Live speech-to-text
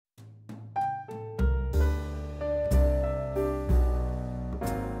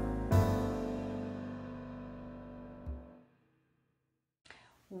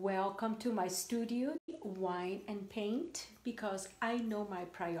Welcome to my studio, Wine and Paint, because I know my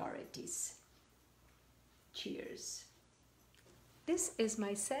priorities. Cheers. This is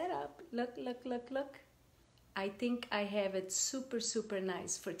my setup. Look, look, look, look. I think I have it super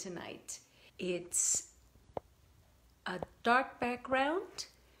nice for tonight. It's a dark background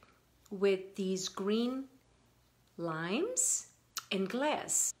with these green limes and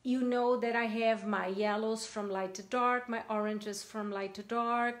glass. You know that I have my yellows from light to dark, my oranges from light to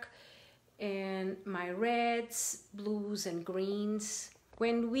dark, and my reds, blues, and greens.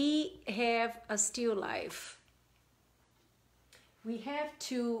 When we have a still life, we have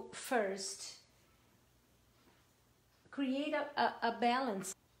to first create a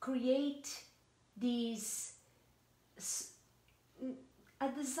balance, create a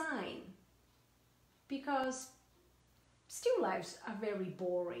design, because still lives are very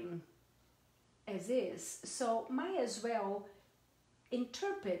boring as is, so might as well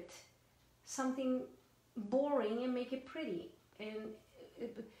interpret something boring and make it pretty, and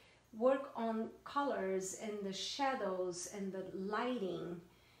work on colors and the shadows and the lighting.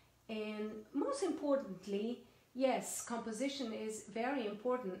 And most importantly, yes, composition is very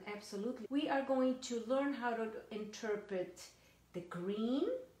important, absolutely. We are going to learn how to interpret the green.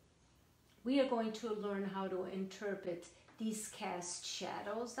 We are going to learn how to interpret these cast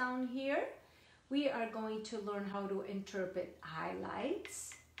shadows down here. We are going to learn how to interpret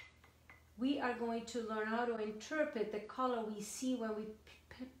highlights. We are going to learn how to interpret the color we see when we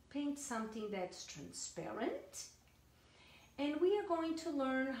paint something that's transparent. And we are going to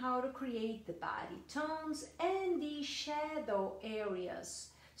learn how to create the body tones and the shadow areas.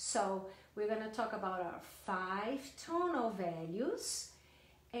 So we're going to talk about our 5 tonal values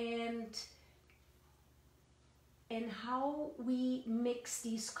and how we mix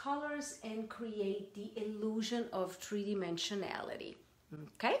these colors and create the illusion of three-dimensionality.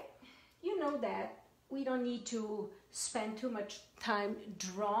 Okay? You know that we don't need to spend too much time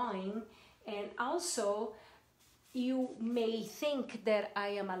drawing, and also you may think that I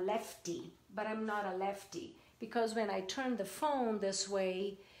am a lefty, but I'm not a lefty, because when I turn the phone this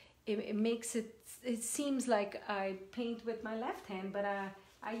way, it seems like I paint with my left hand, but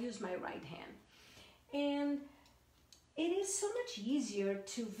I use my right hand. And it is so much easier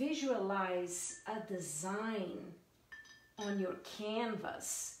to visualize a design on your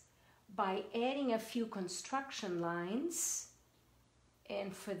canvas by adding a few construction lines,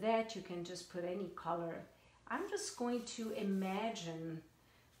 and for that you can just put any color. I'm just going to imagine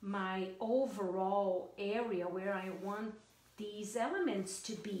my overall area where I want these elements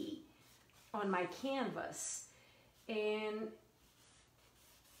to be on my canvas, and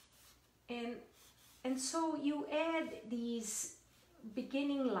so you add these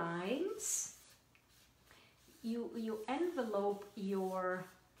beginning lines, you envelope your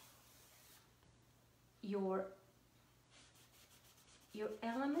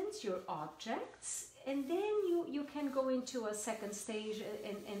elements, your objects, and then you can go into a second stage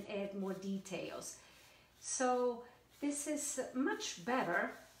and add more details. So this is much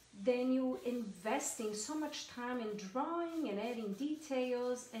better than you investing so much time in drawing and adding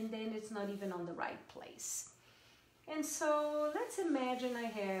details, and then it's not even on the right place. And so let's imagine I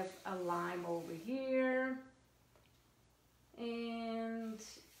have a lime over here, and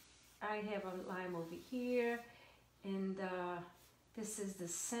I have a lime over here, and this is the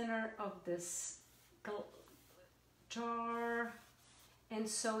center of this jar. And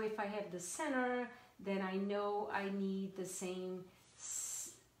so if I have the center, then I know I need the same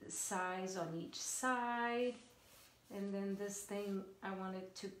size on each side. And then this thing, I want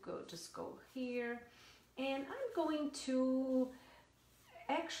it to just go here. And I'm going to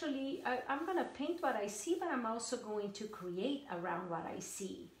actually, I'm gonna paint what I see, but I'm also going to create around what I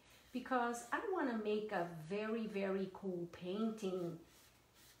see, because I want to make a very cool painting.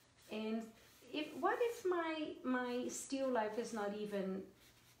 And what if my still life is not even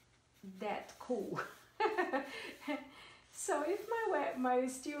that cool? So if my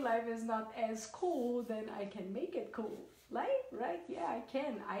still life is not as cool, then I can make it cool, right? Yeah, I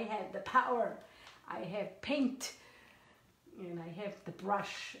can. I have the power. I have paint, and I have the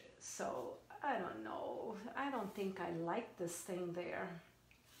brush. So I don't know. I don't think I like this thing there,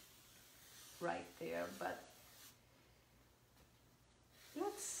 right there. But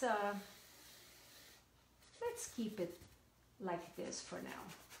let's keep it like this for now.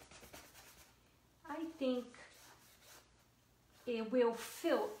 I think it will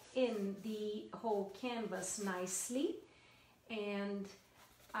fill in the whole canvas nicely, and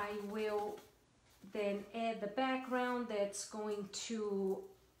I will then add the background that's going to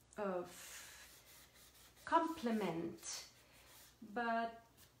complement. But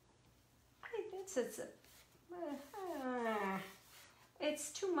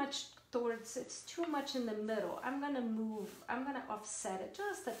it's too much towards, it's too much in the middle. I'm gonna offset it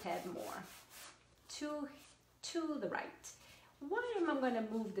just a tad more to the right. Why am I going to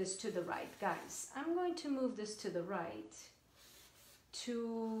move this to the right, guys? I'm going to move this to the right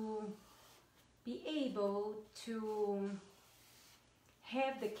to be able to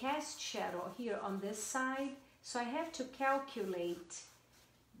have the cast shadow here on this side. So I have to calculate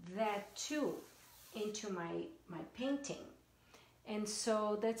that too into my painting. And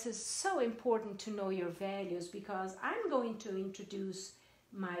so that is so important to know your values, because I'm going to introduce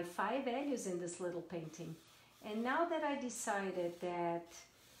my 5 values in this little painting. And now that I decided that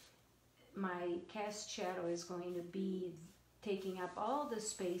my cast shadow is going to be taking up all the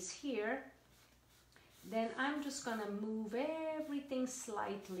space here, then I'm just going to move everything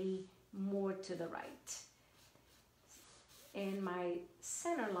slightly more to the right. And my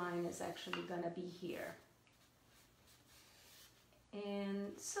center line is actually going to be here.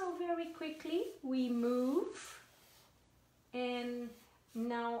 And so very quickly we move, and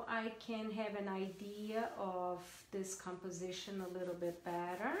now I can have an idea of this composition a little bit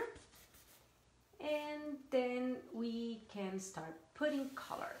better. And then we can start putting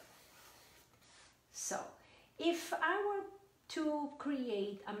color. So if I were to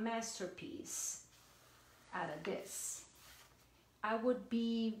create a masterpiece out of this, I would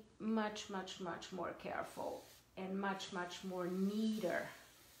be much more careful and much more neater.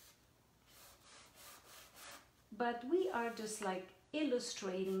 But we are just like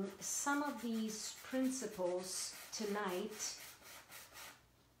illustrating some of these principles tonight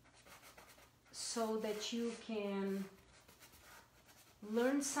so that you can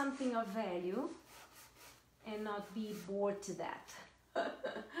learn something of value and not be bored to death.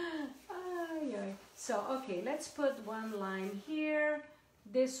 So okay, let's put one line here,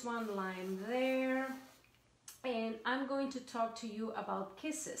 this one line there, and I'm going to talk to you about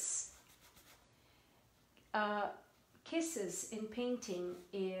kisses. Kisses in painting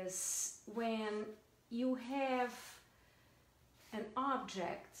is when you have an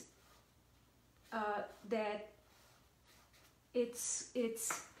object that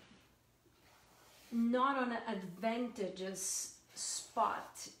it's not on an advantageous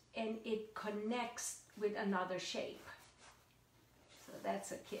spot and it connects with another shape. So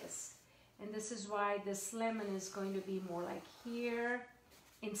that's a kiss. And this is why this lemon is going to be more like here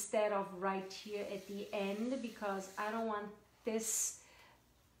instead of right here at the end, because I don't want this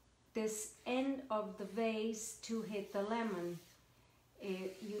end of the vase to hit the lemon.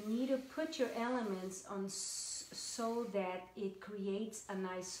 You need to put your elements on so that it creates a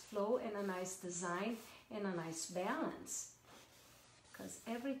nice flow and a nice design and a nice balance, because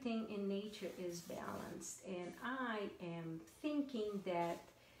everything in nature is balanced. And I am thinking that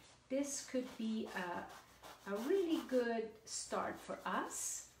this could be a really good start for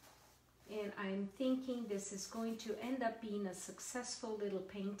us, and I'm thinking this is going to end up being a successful little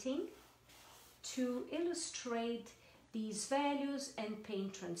painting to illustrate these values and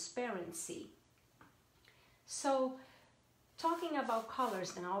paint transparency. So talking about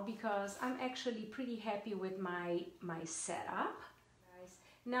colors now, because I'm actually pretty happy with my setup.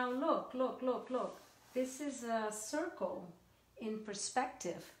 Now look. This is a circle in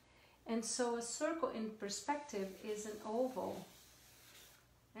perspective. And so a circle in perspective is an oval.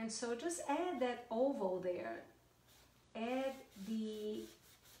 And so just add that oval there. Add the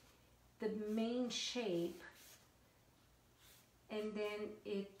main shape, and then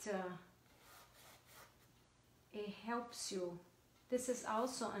it helps you. This is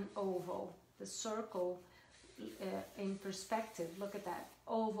also an oval, the circle in perspective. Look at that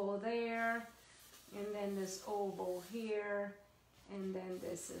oval there, and then this oval here, and then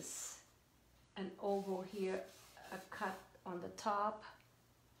this is an oval here, a cut on the top.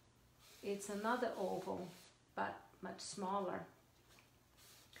 It's another oval, but much smaller.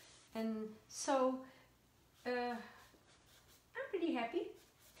 And so I'm pretty happy.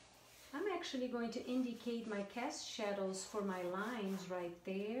 I'm actually going to indicate my cast shadows for my lines right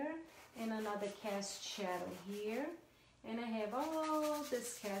there, and another cast shadow here, and I have all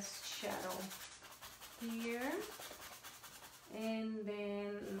this cast shadow here, and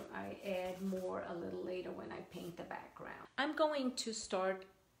then I add more a little later when I paint the background. I'm going to start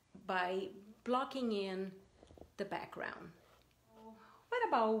by blocking in the background. What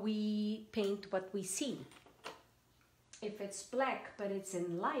about we paint what we see? If it's black but it's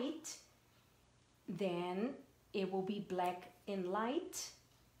in light, then it will be black in light,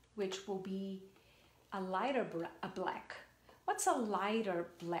 which will be a lighter black. What's a lighter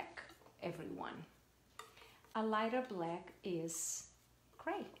black, everyone? A lighter black is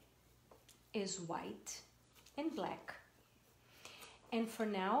gray. is white and black. And for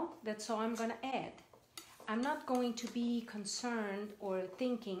now, that's all I'm gonna add. I'm not going to be concerned or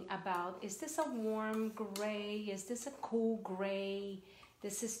thinking about, is this a warm gray? Is this a cool gray?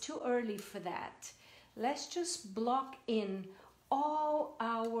 This is too early for that. Let's just block in all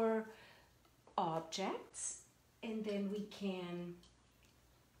our objects, and then we can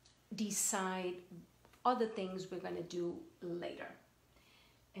decide other things we're going to do later.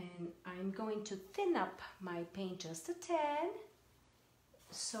 And I'm going to thin up my paint just a tad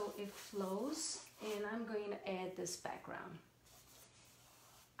so it flows, and I'm going to add this background.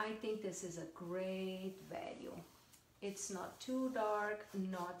 I think this is a great value. It's not too dark,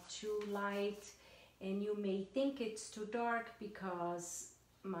 not too light, and you may think it's too dark because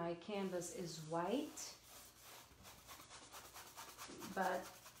my canvas is white, but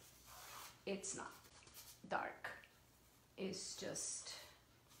it's not dark. It's just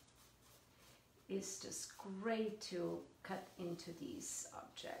great to cut into these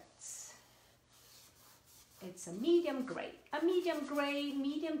objects. It's a medium gray,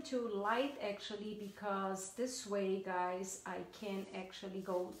 medium to light actually, because this way, guys, I can actually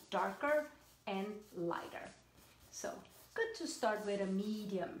go darker and lighter. So good to start with a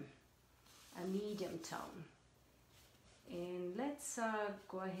medium tone. And let's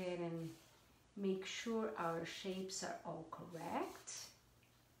go ahead and make sure our shapes are all correct.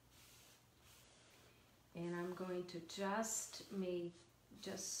 And I'm going to just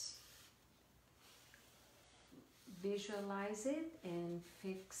visualize it and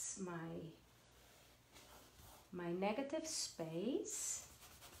fix my negative space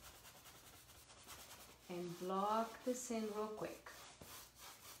and block this in real quick.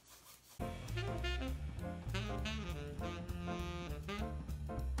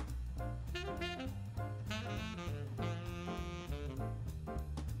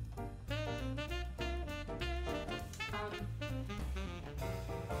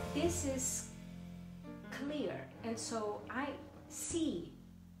 This is clear, and so I see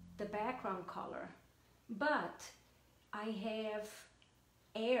the background color, but I have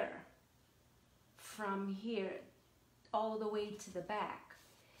air from here all the way to the back.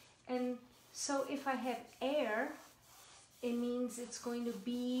 And so if I have air, it means it's going to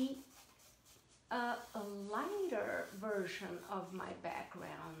be a lighter version of my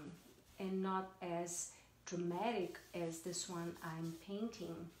background and not as dramatic as this one I'm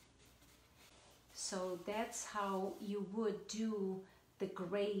painting. So that's how you would do the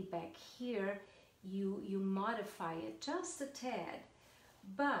gray back here. You modify it just a tad,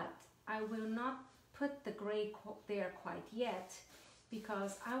 but I will not put the gray there quite yet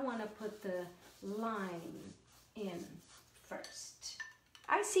because I want to put the lime in first.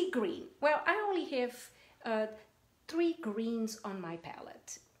 I see green. Well, I only have 3 greens on my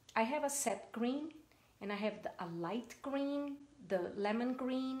palette. I have a sap green, and I have a light green, the lemon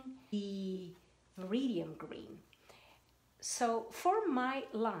green, the viridian green. So for my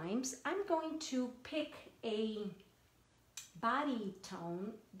limes, I'm going to pick a body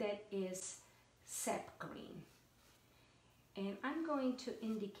tone that is sap green. And I'm going to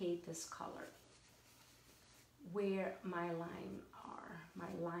indicate this color where my limes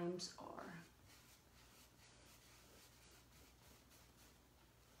are.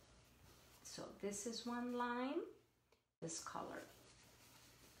 So this is one lime, this color,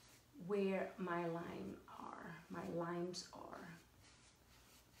 where my limes are.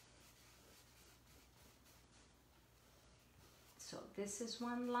 So this is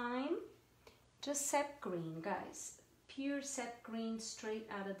one lime, just sap green, guys, pure sap green straight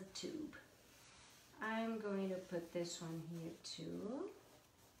out of the tube. I'm going to put this one here too.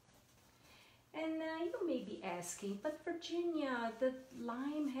 And you may be asking, but Virginia, the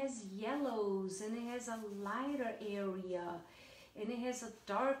lime has yellows and it has a lighter area and it has a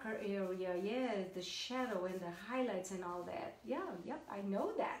darker area. Yeah, the shadow and the highlights and all that. Yeah, yep, I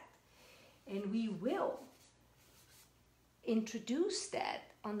know that. And we will introduce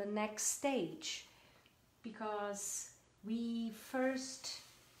that on the next stage because we first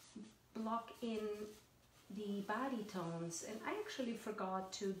block in the body tones. And I actually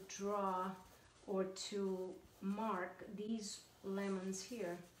forgot to draw or to mark these lemons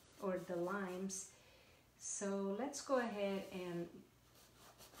here, or the limes. So let's go ahead and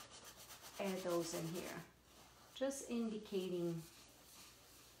add those in here, just indicating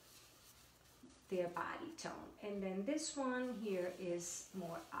their body tone. And then this one here is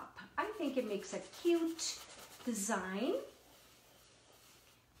more up. I think it makes a cute design,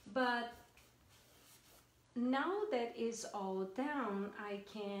 but now that is all down, I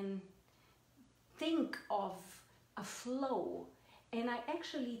can think of a flow, and I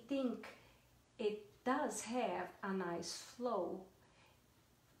actually think it does have a nice flow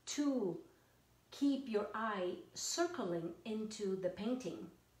to keep your eye circling into the painting.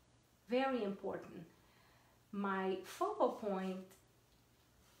 Very important. My focal point,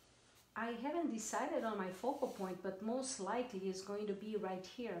 I haven't decided on my focal point, but most likely is going to be right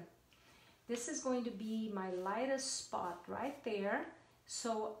here. This is going to be my lightest spot right there,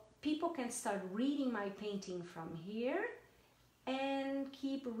 so people can start reading my painting from here and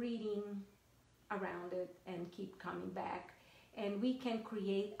keep reading around it and keep coming back. And we can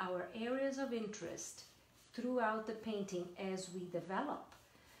create our areas of interest throughout the painting as we develop.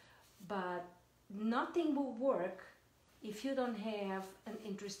 But nothing will work if you don't have an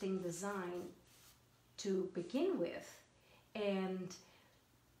interesting design to begin with, and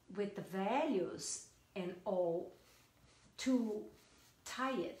with the values and all to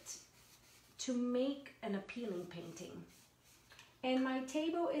tie it to make an appealing painting. And my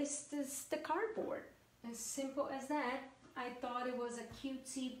table is the cardboard, as simple as that. I thought it was a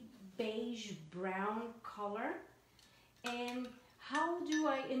cutesy beige brown color. And how do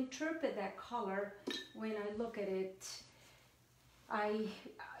I interpret that color when I look at it? I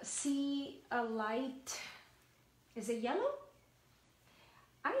see a light, is it yellow?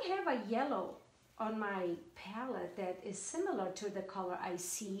 I have a yellow on my palette that is similar to the color I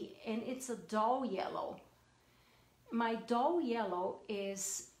see, and it's a dull yellow. My dull yellow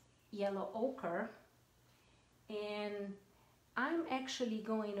is yellow ochre, and I'm actually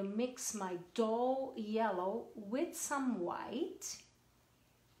going to mix my dull yellow with some white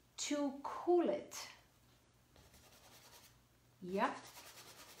to cool it. Yep.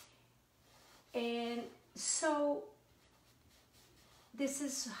 And so this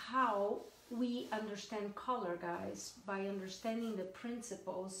is how we understand color, guys, by understanding the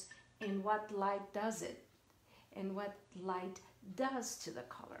principles and what light does it and what light does to the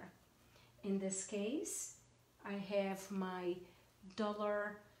color. In this case, I have my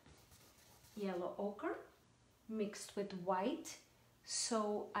duller yellow ochre mixed with white,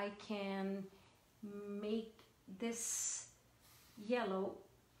 so I can make this yellow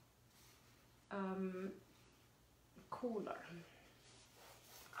cooler.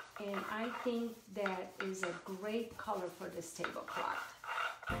 And I think that is a great color for this tablecloth.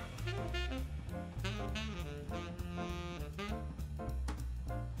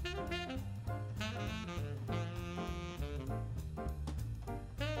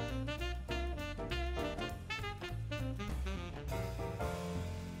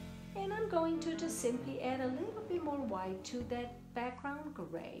 And I'm going to just simply add a little bit more white to that background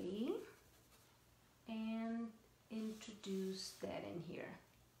gray and introduce that in here.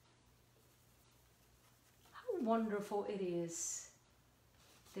 How wonderful it is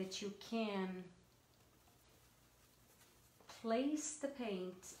that you can place the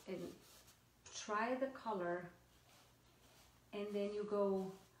paint and try the color, and then you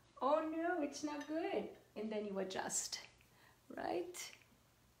go, oh no, it's not good, and then you adjust, right?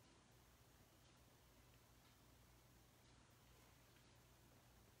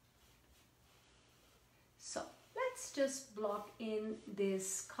 So let's just block in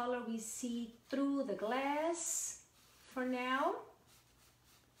this color we see through the glass for now.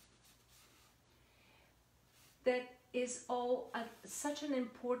 That is all such an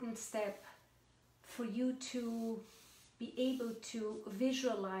important step for you to be able to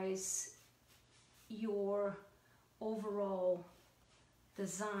visualize your overall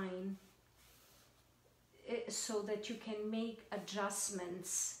design so that you can make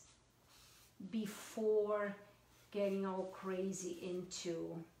adjustments before getting all crazy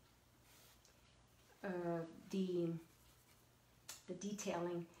into the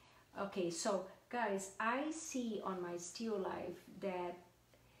detailing. Okay, so guys, I see on my still life that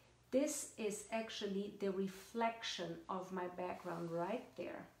this is actually the reflection of my background right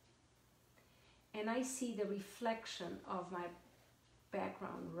there. And I see the reflection of my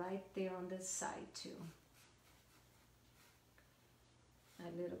background right there on this side too.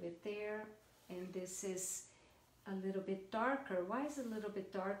 A little bit there, and this is a little bit darker. Why is it a little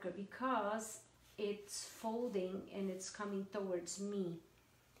bit darker? Because it's folding and it's coming towards me.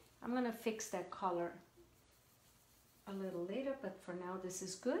 I'm gonna fix that color a little later, but for now this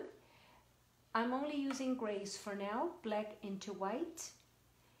is good. I'm only using grays for now, black into white,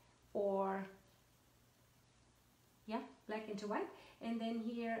 or yeah, black into white. And then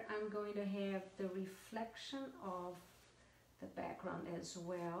here I'm going to have the reflection of the background as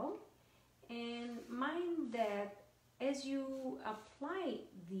well. And mind that as you apply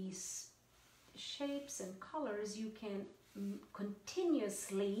these shapes and colors, you can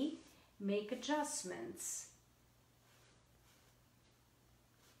continuously make adjustments.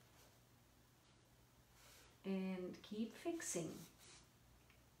 and keep fixing.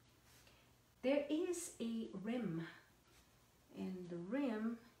 There is a rim, and the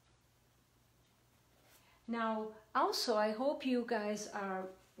rim, now also I hope you guys are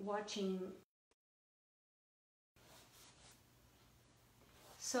watching.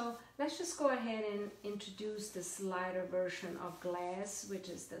 So let's just go ahead and introduce this lighter version of glass, which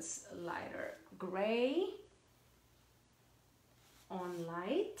is this lighter gray on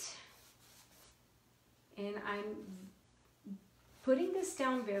light. And I'm putting this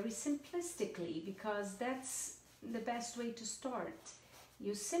down very simplistically because that's the best way to start.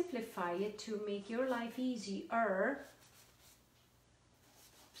 You simplify it to make your life easier,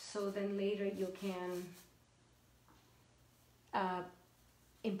 so then later you can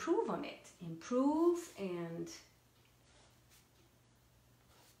improve on it, improve and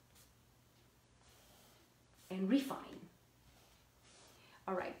refine.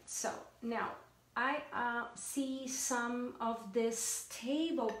 All right, so now I see some of this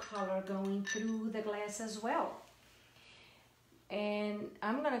table color going through the glass as well. And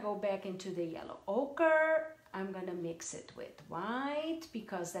I'm gonna go back into the yellow ochre. I'm gonna mix it with white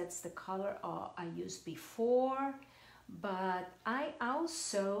because that's the color I used before. But I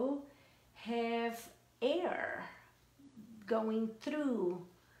also have air going through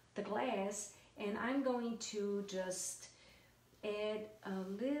the glass, and I'm going to just add a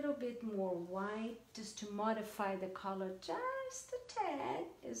little bit more white just to modify the color just a tad.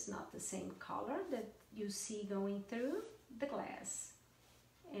 It's not the same color that you see going through the glass.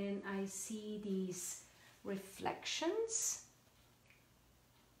 And I see these reflections.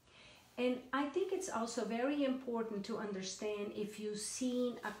 And I think it's also very important to understand if you've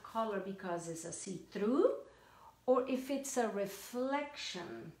seen a color because it's a see-through or if it's a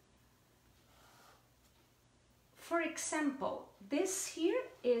reflection. For example, this here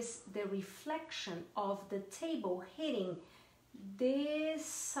is the reflection of the table hitting this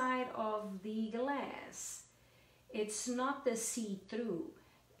side of the glass. It's not the see-through.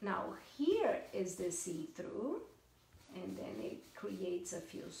 Now here is the see-through, and then it creates a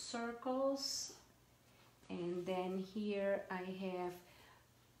few circles, and then here I have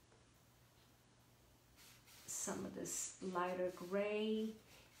some of this lighter gray,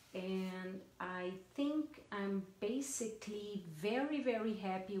 and I think I'm basically very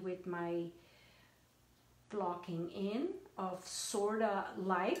happy with my blocking in of sorta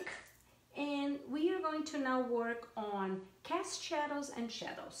like. And we are going to now work on cast shadows and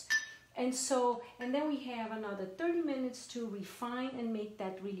shadows. And then we have another 30 minutes to refine and make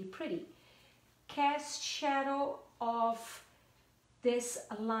that really pretty. Cast shadow of this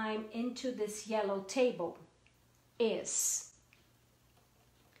lime into this yellow table is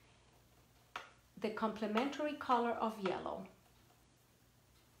the complementary color of yellow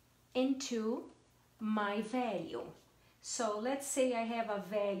into my value. So let's say I have a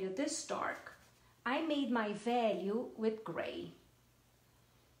value this dark. I made my value with gray.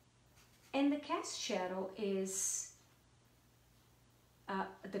 And the cast shadow is,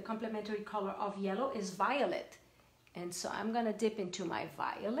 the complementary color of yellow is violet. And so I'm gonna dip into my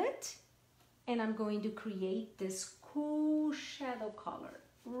violet and I'm going to create this cool shadow color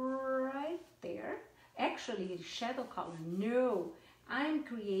right there. Actually, shadow color, no, I'm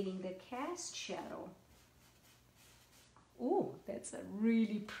creating the cast shadow. Ooh, that's a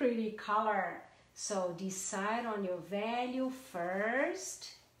really pretty color. So decide on your value first,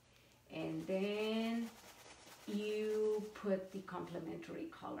 and then you put the complementary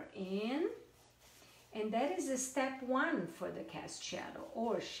color in. And that is the step one for the cast shadow,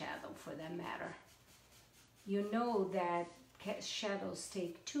 or shadow for that matter. You know that shadows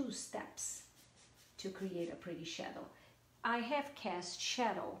take 2 steps to create a pretty shadow. I have cast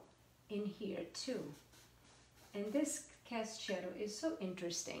shadow in here too. And this cast shadow is so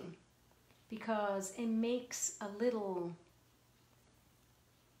interesting because it makes a little,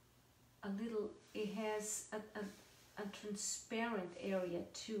 it has a transparent area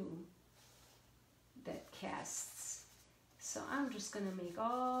too that casts. So I'm just gonna make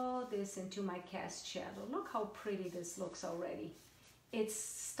all this into my cast shadow. Look how pretty this looks already. It's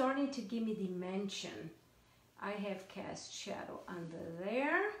starting to give me dimension. I have cast shadow under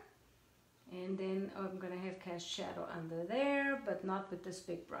there. And then I'm gonna have cast shadow under there, but not with this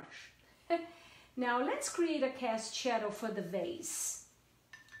big brush. Now let's create a cast shadow for the vase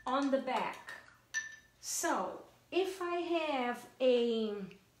on the back. So if I have a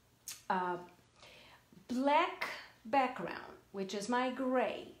black background, which is my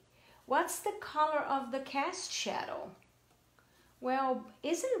gray, what's the color of the cast shadow? Well,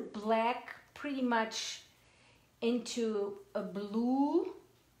 isn't black pretty much into a blue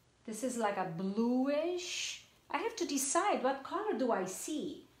This is like a bluish. I have to decide what color do I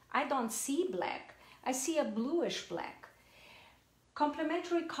see. I don't see black. I see a bluish black.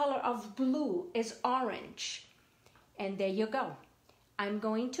 Complementary color of blue is orange. And there you go. I'm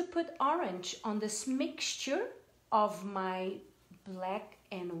going to put orange on this mixture of my black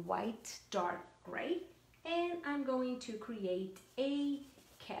and white dark gray. And I'm going to create a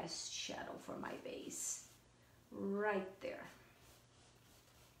cast shadow for my base. Right there.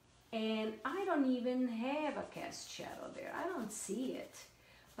 And I don't even have a cast shadow there. I don't see it.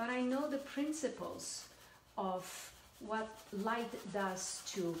 But I know the principles of what light does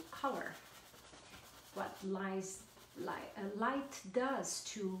to color. What light does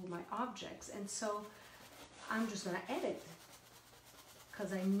to my objects. And so I'm just going to edit.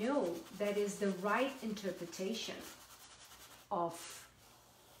 Because I know that is the right interpretation of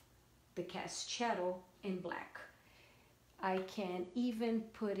the cast shadow in black. I can even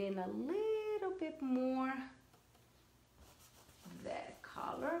put in a little bit more of that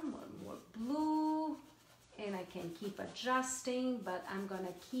color, more blue, and I can keep adjusting, but I'm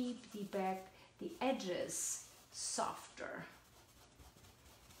gonna keep the edges softer.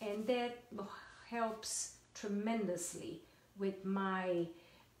 And that helps tremendously with my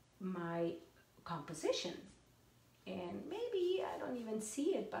composition. And maybe I don't even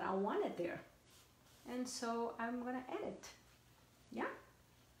see it, but I want it there. And so I'm gonna edit. Yeah,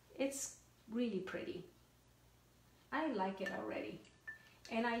 it's really pretty. I like it already.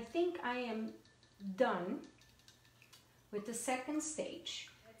 And I think I am done with the second stage.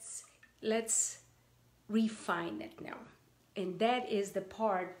 Let's refine it now. And that is the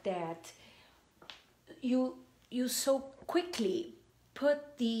part that you so quickly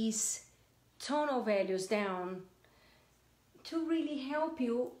put these tonal values down to really help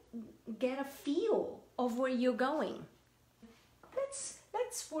you get a feel of where you're going.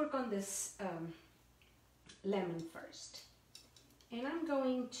 Let's work on this lemon first. And I'm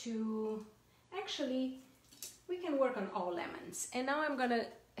going to, actually, we can work on all lemons. And now I'm gonna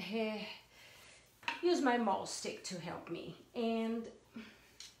use my maul stick to help me. And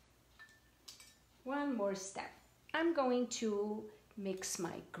one more step. I'm going to mix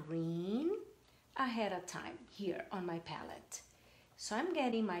my green ahead of time here on my palette. So I'm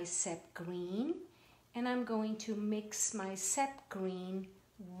getting my sap green and I'm going to mix my sap green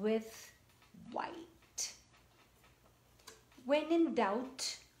with white. When in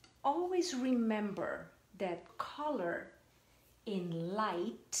doubt, always remember that color in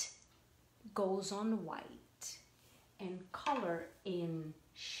light goes on white and color in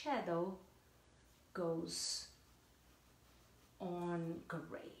shadow goes on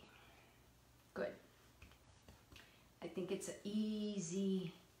gray. Good. I think it's an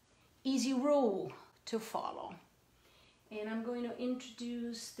easy rule to follow. And I'm going to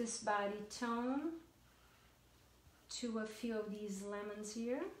introduce this body tone to a few of these lemons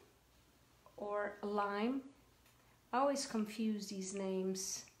here, or lime. I always confuse these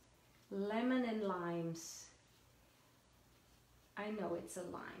names, lemon and limes. I know it's a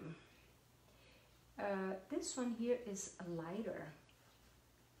lime. This one here is a lighter.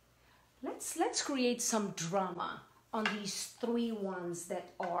 Let's create some drama on these three ones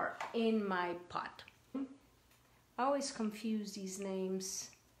that are in my pot. I always confuse these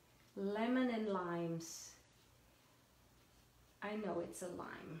names, lemon and limes. I know it's a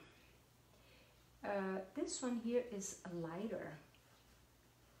lime. This one here is a lighter.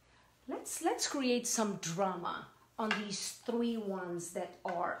 Let's create some drama on these three ones that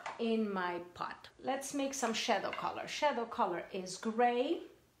are in my pot. Let's make some shadow color. Shadow color is gray,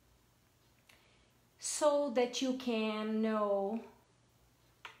 so that you can know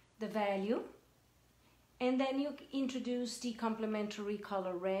the value. And then you introduce the complementary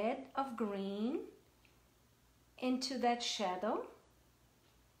color red of green into that shadow.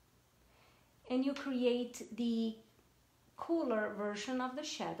 And you create the cooler version of the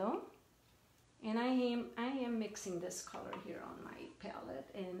shadow. And I am mixing this color here on my palette,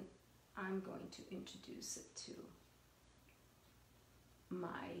 and I'm going to introduce it to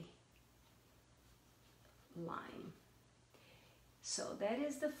my lime. So that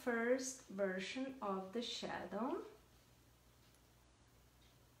is the first version of the shadow.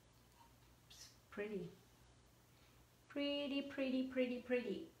 It's pretty. Pretty, pretty, pretty,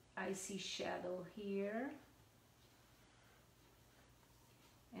 pretty. I see shadow here.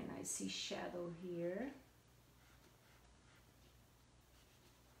 And I see shadow here.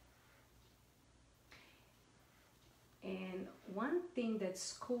 And one thing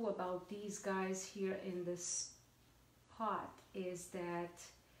that's cool about these guys here in this pot is that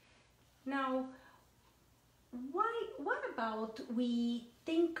now what about we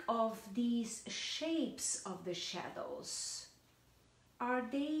think of these shapes of the shadows? Are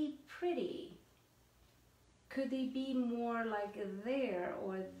they pretty? Could they be more like there,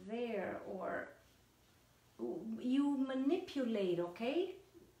 or you manipulate, okay?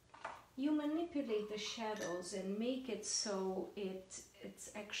 You manipulate the shadows and make it so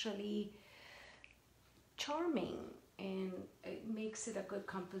it's actually charming, and it makes it a good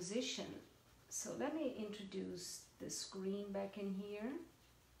composition. So let me introduce this green back in here.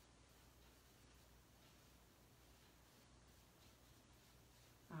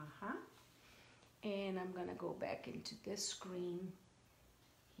 And I'm gonna go back into this green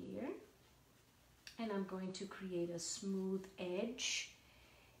here, and I'm going to create a smooth edge.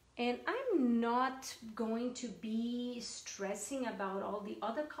 And I'm not going to be stressing about all the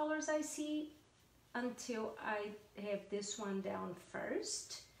other colors I see until I have this one down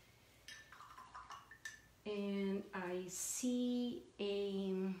first. And I see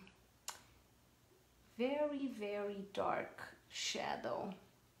a very, very dark shadow,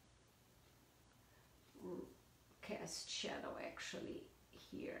 cast shadow actually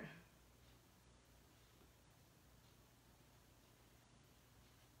here.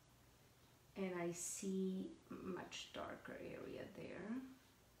 And I see much darker area there.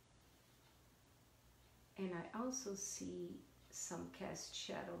 And I also see some cast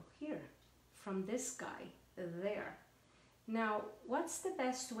shadow here from this guy there. Now, what's the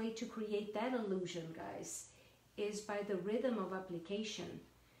best way to create that illusion, guys? Is by the rhythm of application.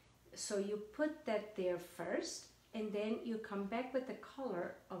 So you put that there first, and then you come back with the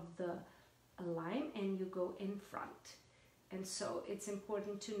color of the lime and you go in front. And so it's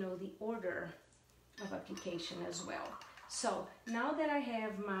important to know the order of application as well. So now that I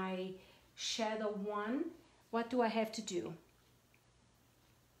have my shadow one, what do I have to do?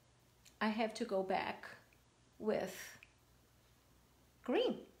 I have to go back with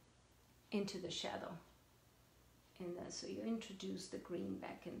green into the shadow. And then, so you introduce the green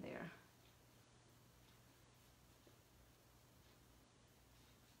back in there.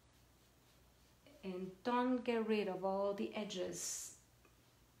 And don't get rid of all the edges,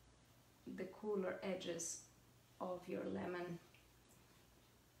 the cooler edges of your lemon.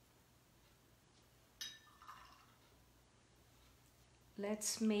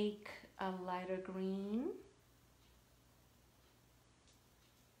 Let's make a lighter green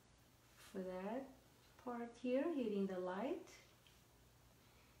for that part here, hitting the light.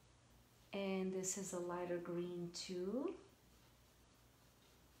 And this is a lighter green too.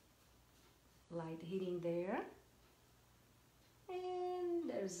 Light hitting there. And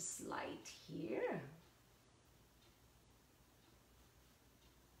there's light here.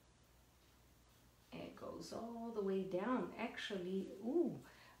 And it goes all the way down. Actually, ooh,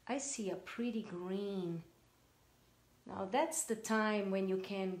 I see a pretty green. Now that's the time when you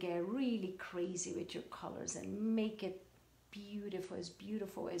can get really crazy with your colors and make it beautiful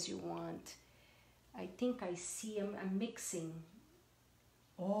as you want. I think I see I'm mixing.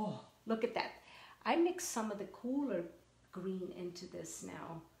 Oh, look at that. I mixed some of the cooler green into this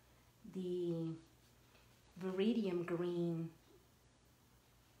now. The viridium green.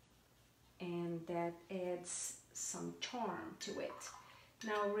 And that adds some charm to it.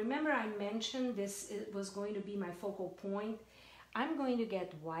 Now remember I mentioned this was going to be my focal point. I'm going to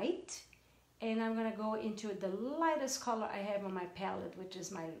get white, and I'm going to go into the lightest color I have on my palette, which is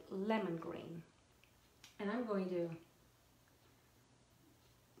my lemon green. And I'm going to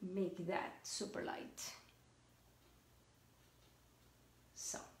make that super light.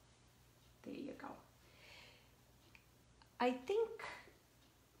 So there you go. I think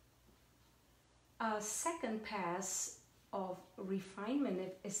a second pass of refinement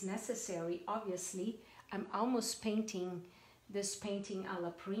is necessary. Obviously, I'm almost painting this painting alla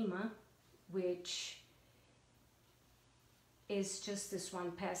prima, which is just this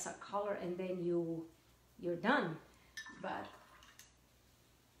one pass of color, and then you're done. But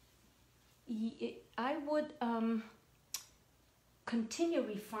I would continue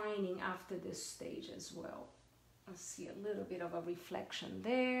refining after this stage as well. I see a little bit of a reflection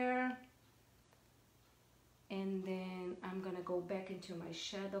there. And then I'm gonna go back into my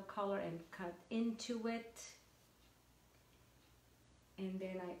shadow color and cut into it. And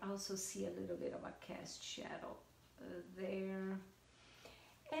then I also see a little bit of a cast shadow there.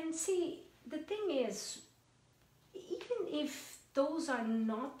 And see, the thing is, even if those are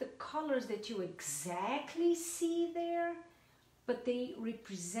not the colors that you exactly see there, but they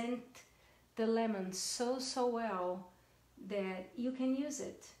represent the lemon so well that you can use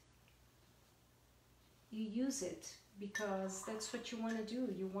it. You use it because that's what you want to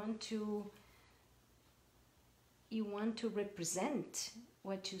do. You want to you want to represent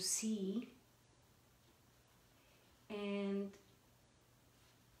what you see, and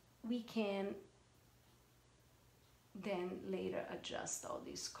we can then later adjust all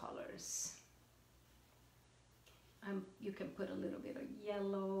these colors. You can put a little bit of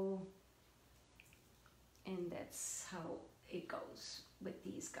yellow, and that's how it goes with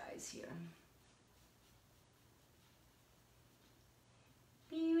these guys here.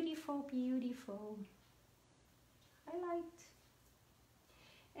 Beautiful, beautiful. Highlight.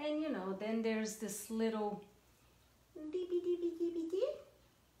 And you know, then there's this little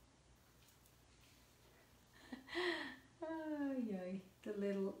the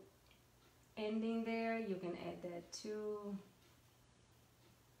little ending there. You can add that too.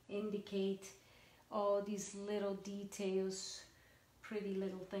 Indicate all these little details, pretty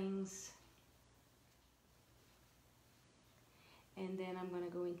little things. And then I'm going to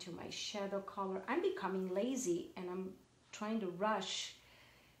go into my shadow color. I'm becoming lazy and I'm trying to rush,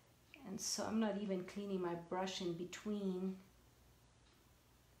 and so I'm not even cleaning my brush in between.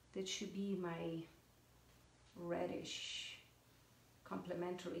 That should be my reddish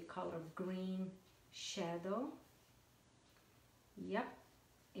complementary color of green shadow. Yep,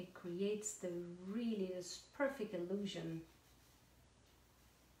 it creates this perfect illusion.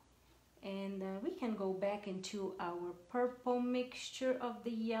 And we can go back into our purple mixture of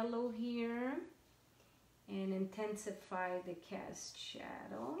the yellow here and intensify the cast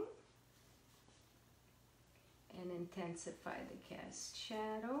shadow. And intensify the cast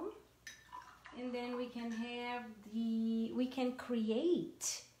shadow. And then we can have we can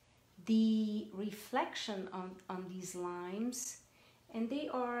create the reflection on these limes. And they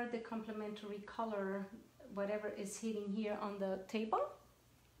are the complementary color, whatever is hitting here on the table.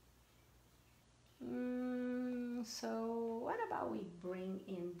 So what about we bring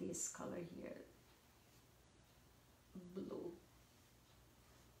in this color here, blue.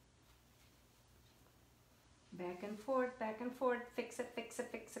 Back and forth, fix it, fix it,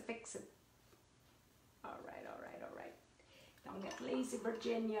 fix it, fix it. All right, all right, all right. Don't get lazy,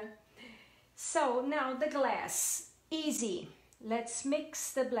 Virginia. So now the glass, easy. Let's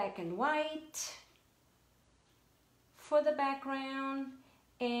mix the black and white for the background,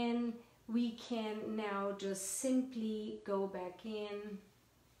 and we can now just simply go back in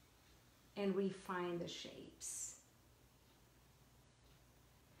and refine the shapes.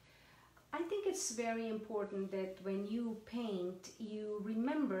 I think it's very important that when you paint, you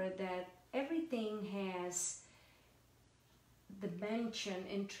remember that everything has dimension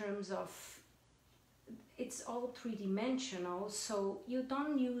in terms of it's all three-dimensional, so you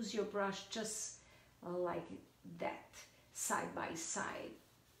don't use your brush just like that, side by side.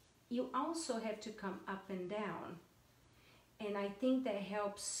 You also have to come up and down, and I think that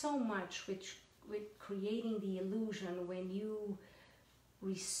helps so much with creating the illusion when you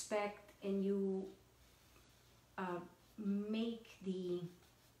respect and you make the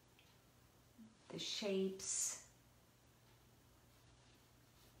shapes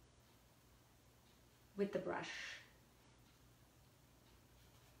with the brush.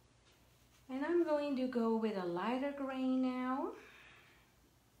 And I'm going to go with a lighter gray now.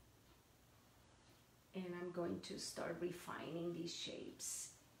 And I'm going to start refining these shapes.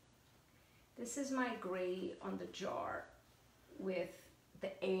 This is my gray on the jar with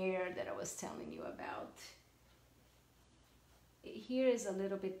the air that I was telling you about. Here is a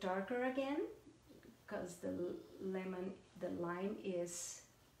little bit darker again because the lime is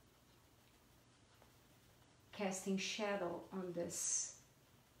casting shadow on this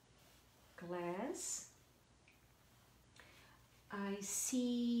glass. I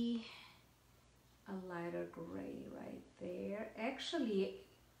see a lighter gray right there. Actually,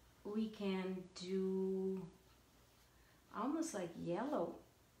 we can do almost like yellow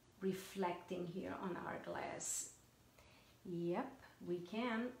reflecting here on our glass. Yep, we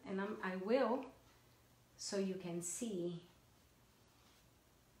can, and I will, so you can see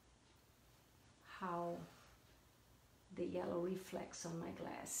how the yellow reflects on my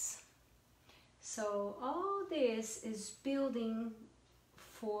glass. So all this is building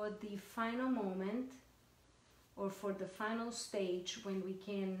for the final moment or for the final stage when we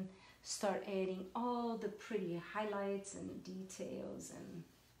can start adding all the pretty highlights and details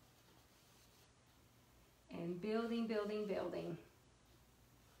and building, building, building.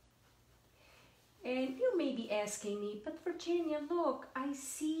 And you may be asking me, but Virginia, look, I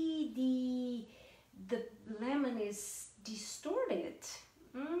see the lemon is distorted.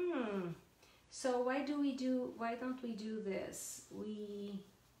 So why don't we do this? We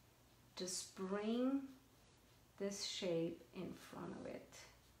just bring this shape in front of it.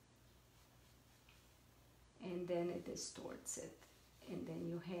 and then it distorts it, and then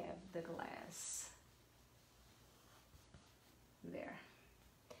you have the glass there.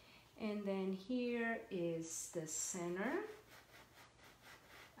 And then here is the center.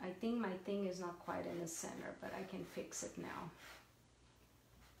 I think my thing is not quite in the center, but I can fix it now.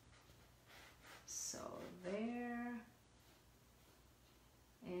 So there.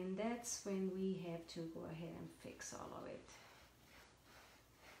 And that's when we have to go ahead and fix all of it.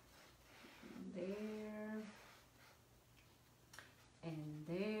 There. And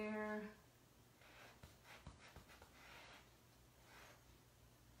there.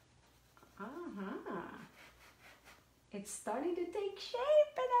 It's starting to take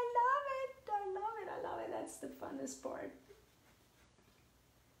shape, and I love it. I love it. I love it. That's the funnest part.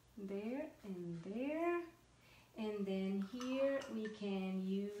 There and there. And then here we can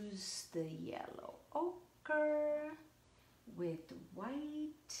use the yellow ochre with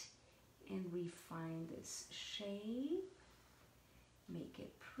white and refine this shape. Make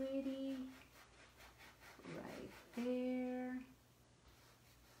it pretty. Right there.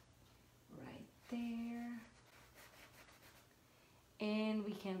 Right there. And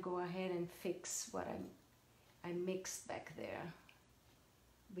we can go ahead and fix what I mixed back there.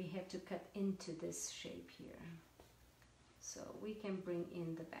 We have to cut into this shape here. So we can bring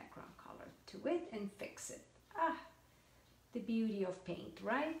in the background color to it and fix it. Ah, the beauty of paint,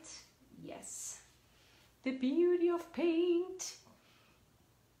 right? Yes, the beauty of paint.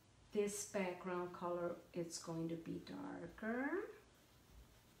 This background color, it's going to be darker.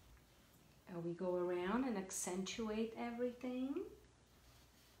 And we go around and accentuate everything.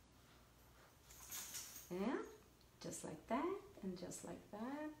 Yeah, just like that, and just like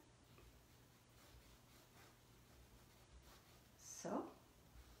that. So.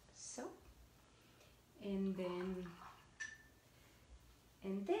 And then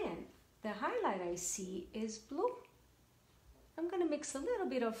the highlight I see is blue. I'm gonna mix a little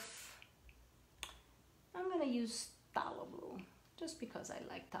bit of, I'm gonna use tallow blue, just because I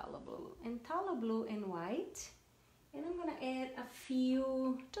like tallow blue. And tallow blue and white. And I'm gonna add a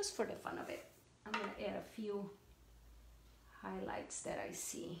few, just for the fun of it, I'm gonna add a few highlights that I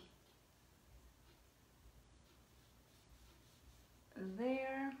see.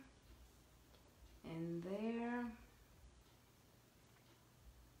 There and there.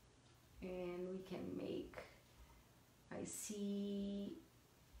 And we can make, I see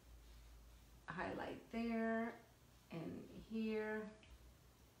a highlight there and here,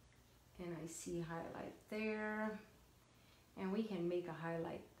 and I see highlight there, and we can make a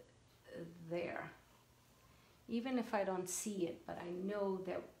highlight there. Even if I don't see it, but I know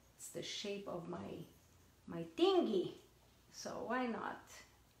that it's the shape of my thingy, so why not?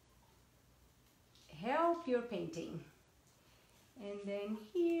 Help your painting. And then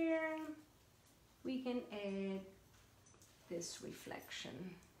here we can add this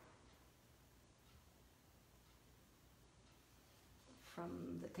reflection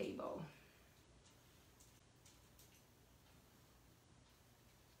from the table.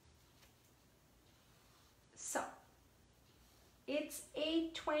 So it's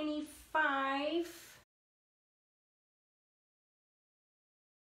 8:25.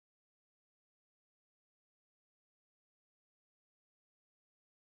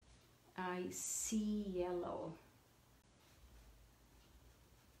 I see yellow.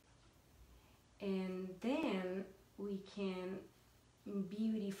 And then we can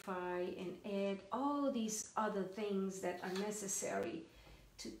beautify and add all these other things that are necessary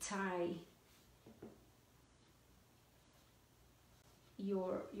to tie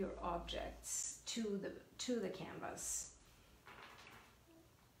your objects to the canvas.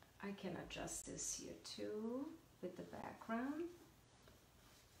 I can adjust this here too with the background.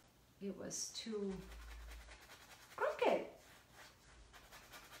 It was too crooked.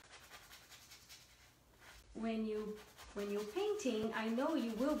 When you're painting, I know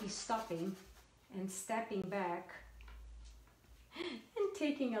you will be stopping and stepping back and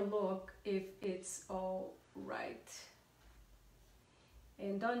taking a look if it's all right.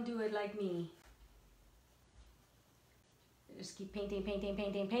 And don't do it like me. Just keep painting, painting,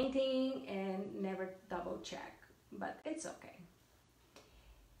 painting, painting, and never double check. But it's okay.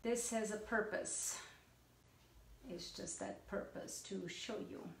 This has a purpose. It's just that purpose to show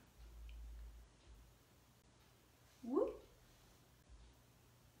you. Whoop.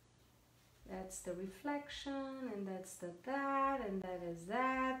 That's the reflection, and that's the that, and that is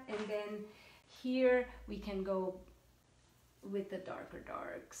that. And then here we can go with the darker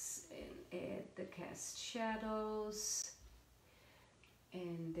darks and add the cast shadows.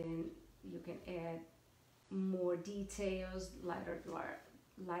 And then you can add more details, lighter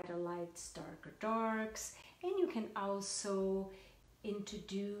lighter lights, darker darks, and you can also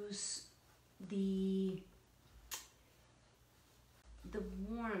introduce the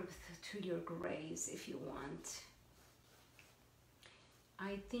warmth to your grays if you want.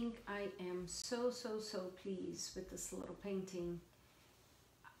 I think I am so pleased with this little painting.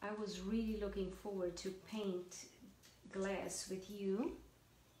 I was really looking forward to paint glass with you.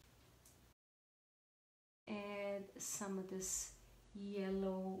 Add some of this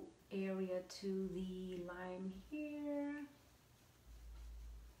yellow area to the lime here.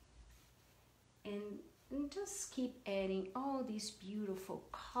 And just keep adding all these beautiful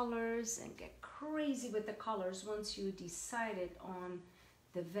colors and get crazy with the colors once you decided on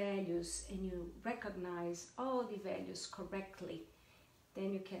the values and you recognize all the values correctly.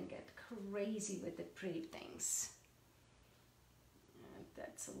 Then you can get crazy with the pretty things.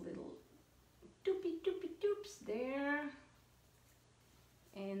 That's a little doopy doops there.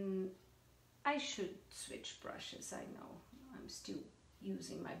 And I should switch brushes, I know. I'm still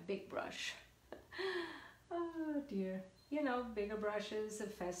using my big brush. Oh dear. You know, bigger brushes, the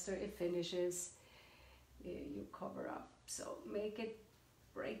faster it finishes. You cover up. So make it,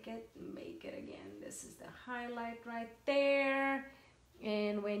 break it, make it again. This is the highlight right there.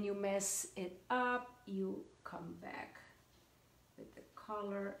 And when you mess it up, you come back with the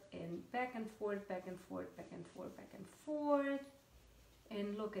color and back and forth, back and forth, back and forth, back and forth.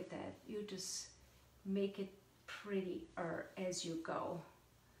 And look at that. You just make it prettier as you go.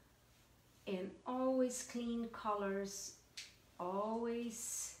 And always clean colors,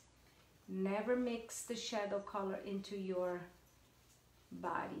 always never mix the shadow color into your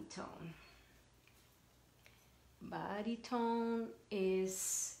body tone. Body tone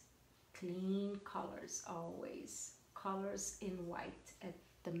is clean colors, always. Colors in white at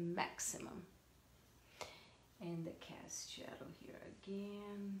the maximum. And the cast shadow here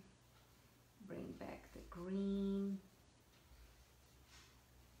again. Bring back the green.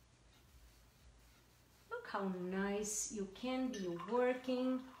 Look how nice you can be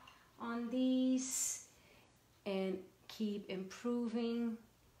working on these and keep improving.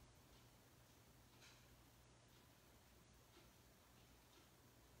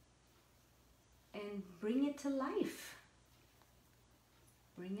 And bring it to life.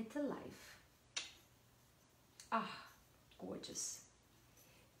 Bring it to life. Ah, gorgeous.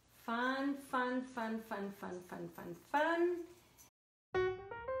 Fun, fun, fun, fun, fun, fun, fun, fun.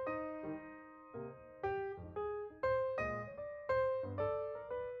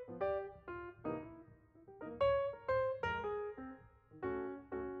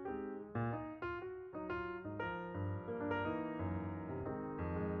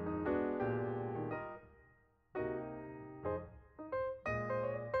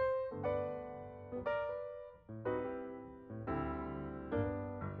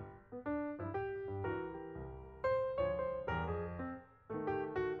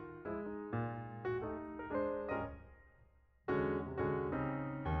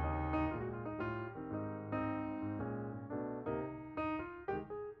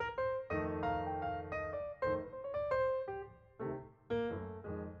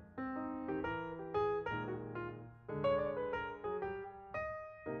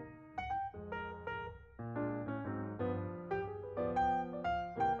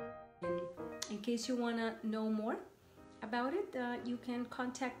 In case you want to know more about it, you can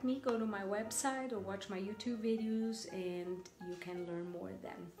contact me, go to my website or watch my YouTube videos, and you can learn more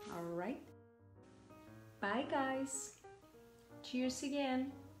then. All right? Bye guys. Cheers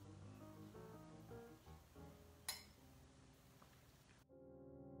again.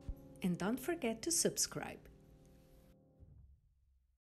 And don't forget to subscribe.